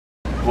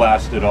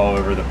plastered all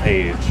over the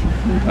page.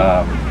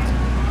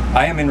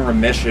 I am in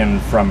remission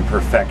from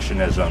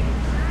perfectionism,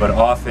 but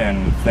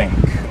often think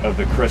of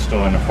the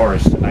crystalline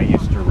horse I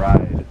used to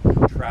ride,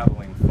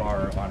 traveling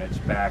far on its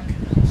back,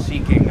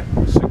 seeking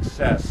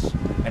success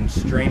and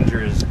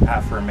strangers'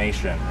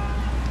 affirmation.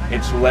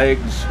 Its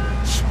legs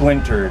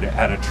splintered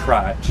at a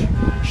trot,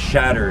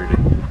 shattered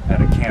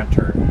at a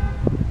canter.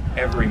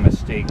 Every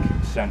mistake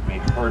sent me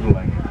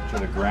hurtling to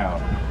the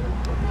ground.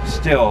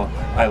 Still,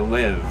 I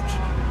lived,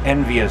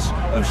 envious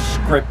of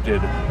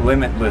scripted,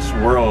 limitless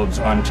worlds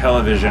on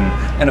television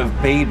and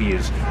of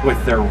babies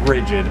with their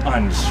rigid,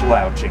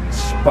 unslouching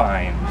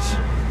spines.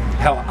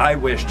 How I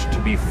wished to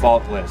be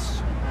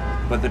faultless,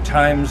 but the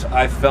times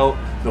I felt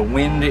the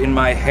wind in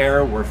my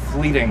hair were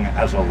fleeting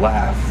as a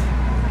laugh.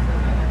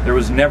 There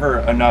was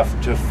never enough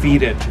to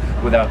feed it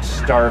without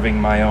starving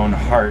my own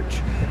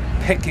heart,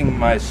 picking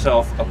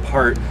myself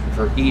apart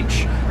for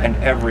each and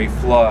every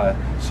flaw,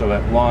 so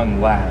at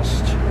long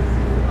last,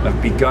 I've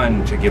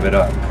begun to give it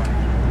up.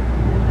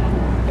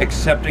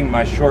 Accepting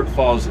my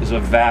shortfalls is a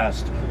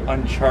vast,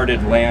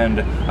 uncharted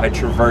land I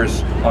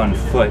traverse on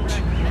foot,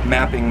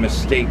 mapping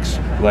mistakes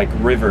like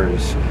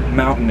rivers,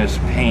 mountainous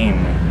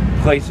pain,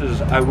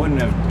 places I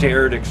wouldn't have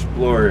dared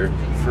explore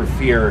for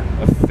fear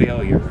of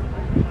failure.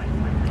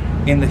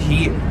 In the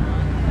heat,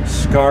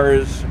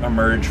 scars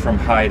emerge from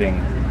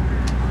hiding,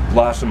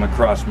 blossom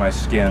across my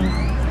skin.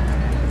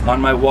 On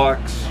my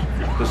walks,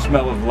 the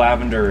smell of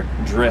lavender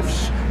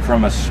drifts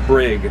from a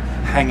sprig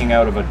hanging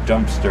out of a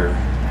dumpster,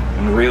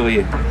 and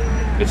really,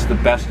 it's the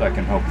best I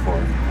can hope for.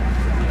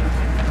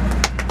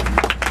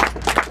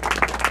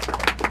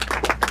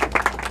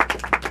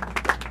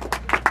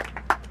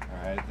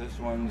 Alright, this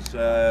one's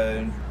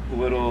a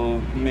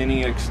little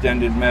mini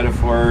extended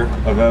metaphor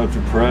about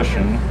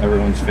depression,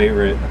 everyone's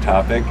favorite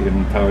topic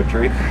in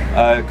poetry,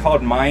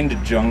 called Mind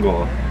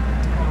Jungle.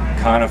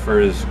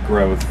 Conifers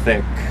grow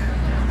thick,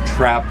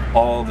 trap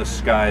all the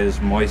sky's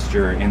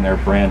moisture in their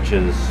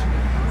branches.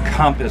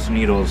 Compass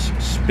needles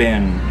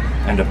spin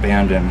and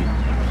abandon.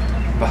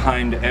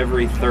 Behind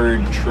every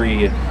third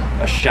tree,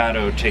 a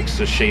shadow takes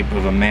the shape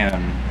of a man.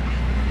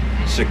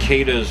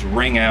 Cicadas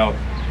ring out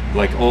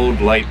like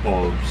old light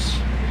bulbs.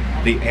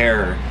 The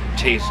air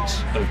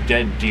tastes of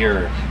dead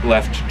deer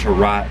left to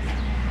rot.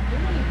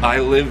 I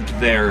lived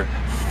there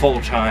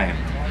full time,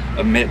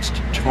 amidst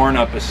torn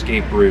up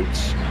escape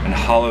routes and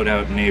hollowed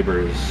out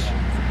neighbors.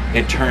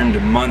 It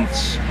turned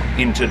months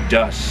into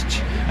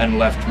dust and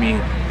left me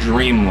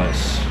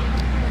dreamless.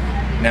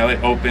 Now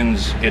it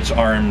opens its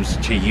arms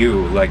to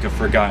you like a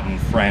forgotten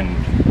friend.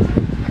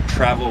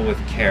 Travel with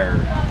care.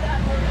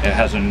 It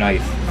has a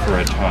knife for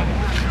a tongue.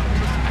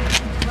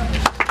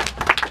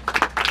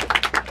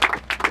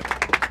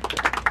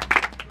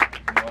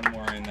 One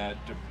more in that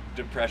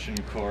depression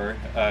core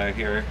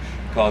here,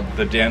 called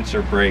The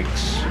Dancer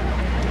Breaks.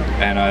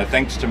 And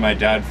thanks to my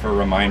dad for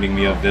reminding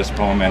me of this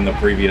poem and the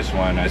previous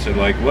one. I said,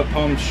 like, what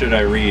poems should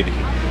I read?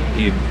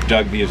 He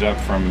dug these up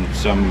from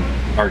some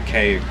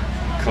archaic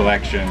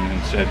collection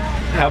and said,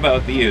 how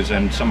about these?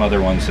 And some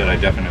other ones that I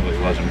definitely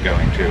wasn't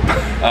going to.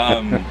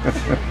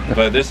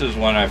 But this is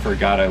one I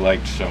forgot I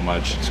liked so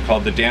much. It's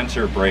called The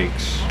Dancer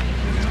Breaks.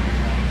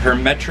 Her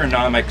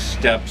metronomic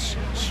steps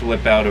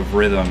slip out of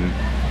rhythm.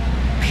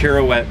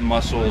 Pirouette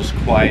muscles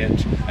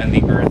quiet, and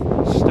the earth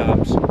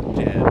stops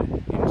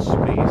dead in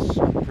space,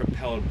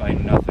 propelled by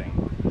nothing.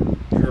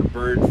 Her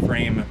bird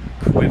frame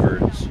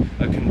quivers,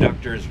 a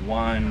conductor's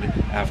wand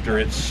after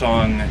its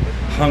song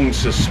hung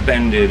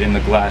suspended in the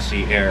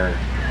glassy air,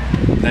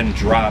 then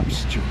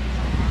drops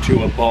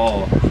to a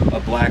ball, a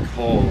black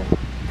hole,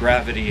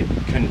 gravity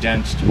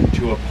condensed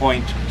to a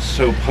point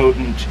so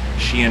potent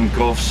she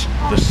engulfs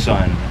the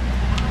sun.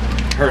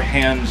 Her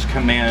hands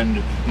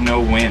command no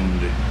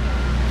wind.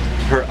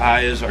 Her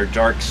eyes are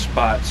dark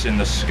spots in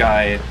the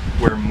sky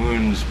where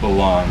moons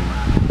belong.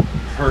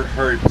 Her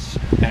hurts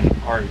an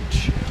art,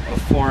 a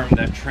form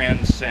that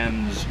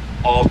transcends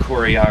all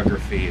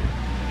choreography.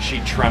 She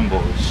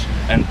trembles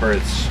and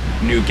births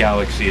new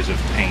galaxies of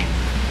pain.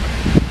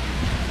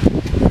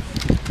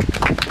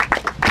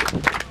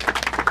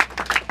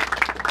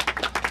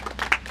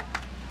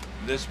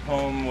 This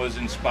poem was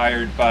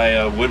inspired by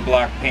a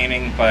woodblock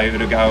painting by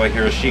Utagawa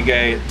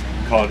Hiroshige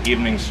called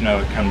Evening Snow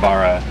at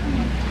Kanbara.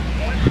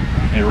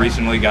 It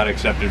recently got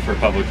accepted for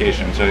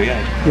publication, so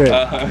yeah.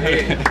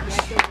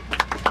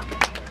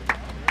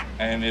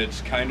 And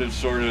it's kind of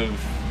sort of,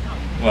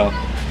 well,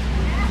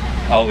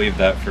 I'll leave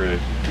that for,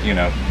 you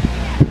know,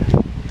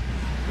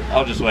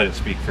 I'll just let it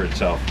speak for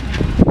itself.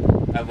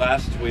 At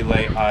last we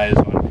lay eyes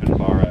on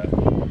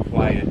Kanbara,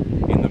 quiet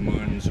in the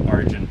moon's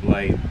argent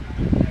light.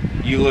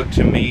 You look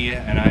to me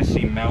and I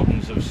see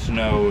mountains of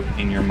snow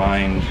in your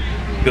mind,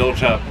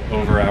 built up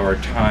over our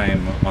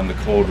time on the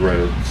cold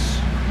roads.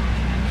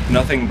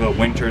 Nothing but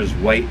winter's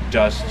white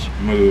dust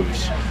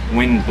moves,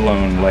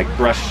 wind-blown like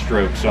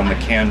brushstrokes on the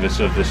canvas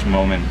of this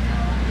moment.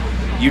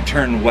 You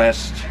turn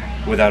west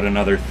without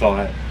another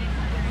thought.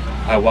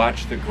 I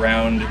watch the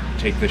ground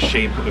take the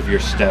shape of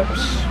your steps.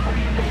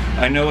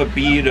 I know a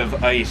bead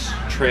of ice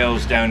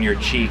trails down your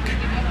cheek,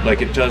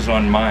 like it does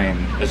on mine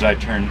as I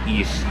turn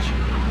east.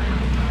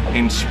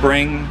 In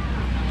spring,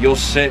 you'll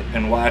sit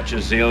and watch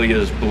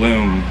azaleas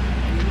bloom.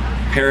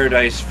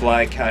 Paradise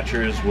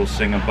flycatchers will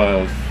sing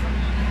above,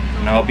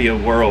 and I'll be a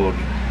world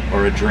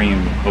or a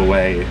dream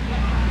away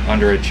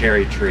under a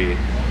cherry tree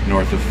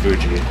north of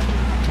Fuji.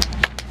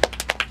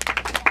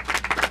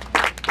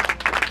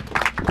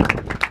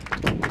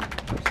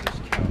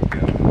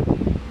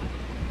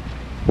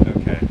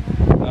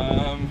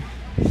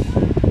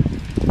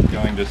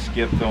 To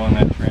skip the one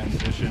that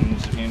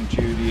transitions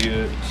into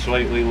the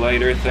slightly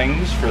lighter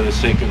things for the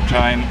sake of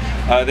time.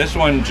 This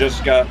one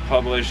just got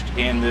published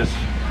in this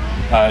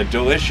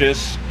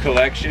delicious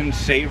collection,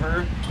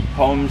 Savor,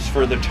 Poems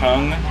for the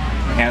Tongue,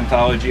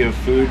 anthology of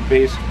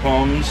food-based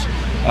poems.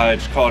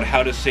 It's called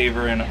How to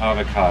Savor an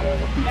Avocado.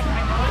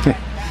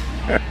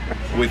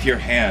 With your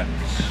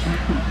hands,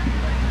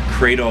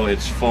 cradle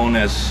its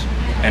fullness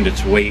and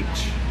its weight.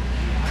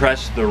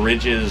 Press the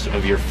ridges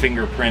of your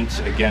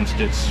fingerprints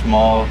against its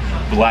small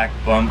black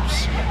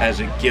bumps as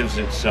it gives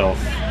itself,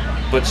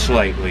 but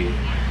slightly,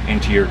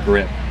 into your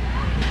grip.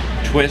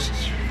 Twist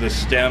the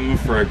stem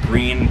for a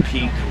green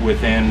peak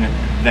within,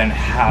 then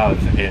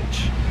halve it.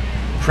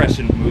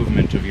 Crescent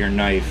movement of your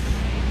knife.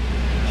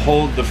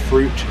 Hold the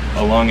fruit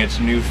along its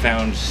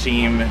newfound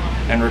seam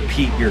and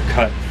repeat your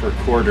cut for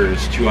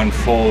quarters to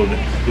unfold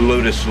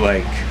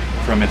lotus-like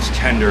from its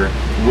tender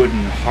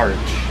wooden heart.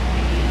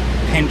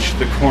 Pinch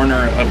the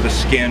corner of the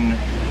skin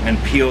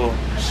and peel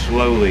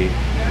slowly,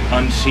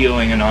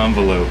 unsealing an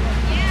envelope,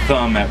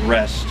 thumb at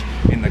rest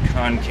in the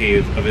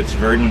concave of its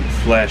verdant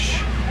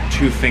flesh,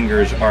 2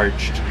 fingers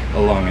arched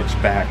along its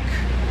back.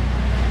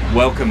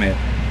 Welcome it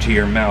to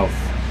your mouth,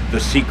 the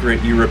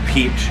secret you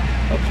repeat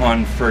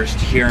upon first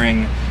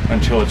hearing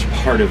until it's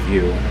part of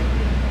you.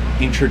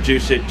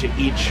 Introduce it to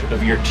each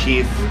of your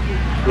teeth,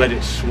 let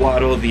it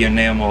swaddle the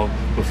enamel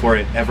before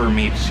it ever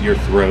meets your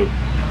throat.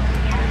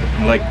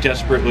 Like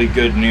desperately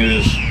good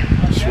news,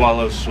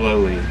 swallow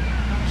slowly,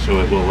 so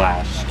it will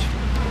last.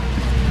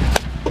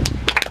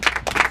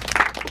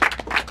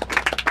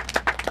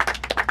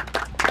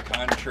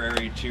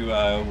 Contrary to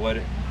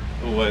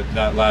what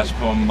that last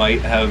poem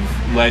might have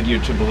led you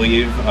to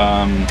believe,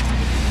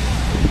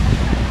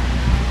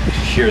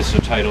 here's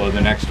the title of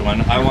the next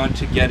one. I want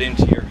to get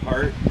into your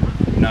heart,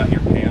 not your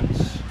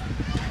pants.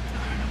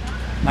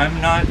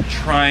 I'm not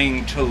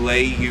trying to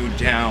lay you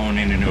down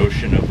in an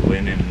ocean of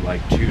linen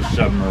like 2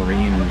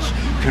 submarines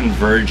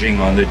converging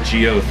on the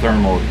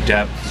geothermal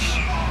depths.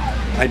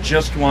 I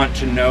just want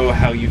to know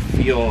how you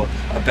feel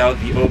about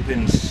the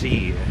open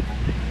sea.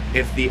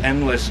 If the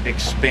endless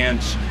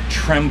expanse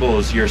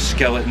trembles your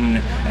skeleton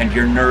and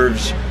your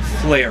nerves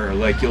flare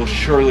like you'll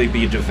surely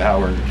be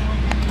devoured.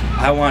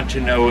 I want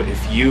to know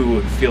if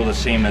you feel the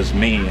same as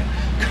me.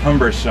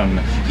 Cumbersome,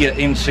 yet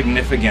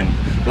insignificant,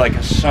 like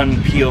a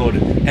sun-peeled,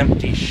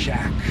 empty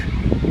shack.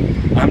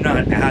 I'm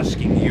not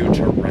asking you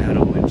to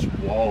rattle its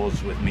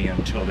walls with me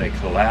until they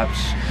collapse.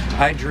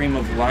 I dream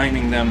of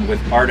lining them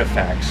with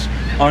artifacts,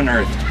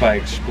 unearthed by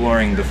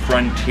exploring the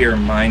frontier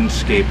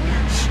mindscape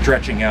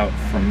stretching out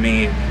from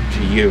me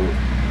to you.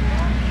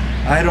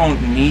 I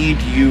don't need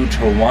you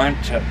to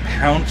want to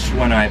pounce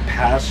when I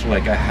pass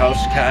like a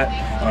house cat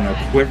on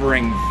a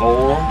quivering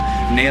vole,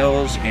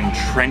 nails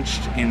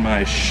entrenched in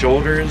my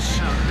shoulders,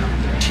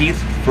 teeth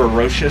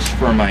ferocious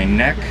for my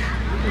neck.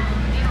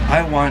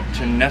 I want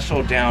to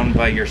nestle down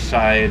by your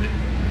side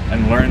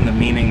and learn the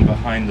meaning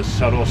behind the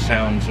subtle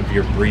sounds of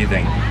your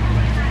breathing.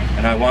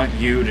 And I want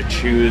you to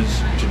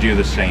choose to do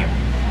the same.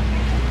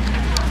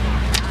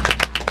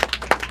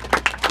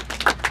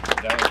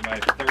 That was my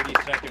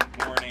 30-second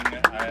warning.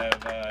 I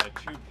have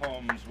 2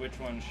 poems. Which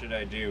one should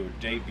I do?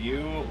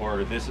 Debut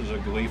or This is a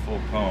Gleeful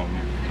Poem?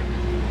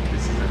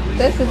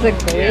 This is a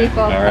Gleeful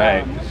poem. All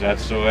right,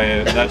 that's the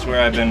way. That's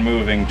where I've been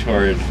moving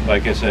toward.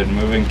 Like I said,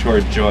 moving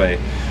toward joy.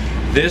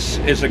 This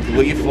is a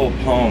gleeful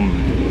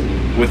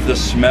poem with the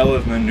smell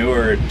of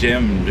manure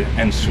dimmed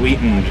and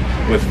sweetened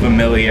with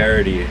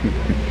familiarity,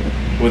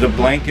 with a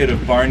blanket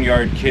of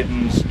barnyard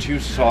kittens too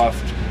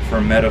soft for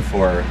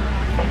metaphor.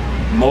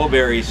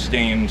 Mulberry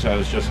stains, I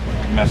was just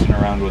messing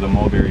around with a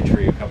mulberry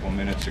tree a couple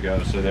minutes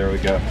ago, so there we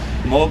go.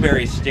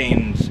 Mulberry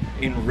stains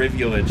in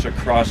rivulets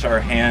across our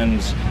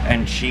hands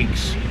and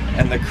cheeks,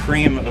 and the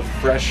cream of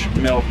fresh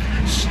milk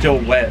still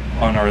wet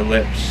on our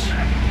lips.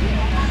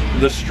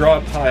 The straw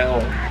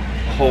pile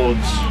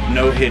holds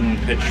no hidden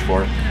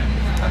pitchfork,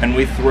 and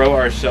we throw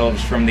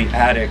ourselves from the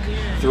attic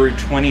through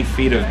 20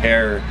 feet of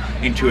air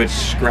into its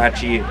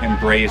scratchy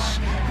embrace,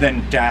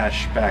 then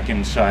dash back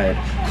inside,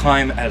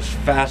 climb as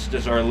fast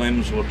as our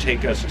limbs will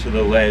take us to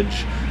the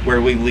ledge,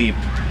 where we leap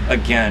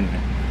again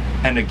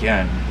and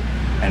again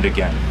and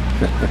again.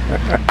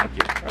 Thank you.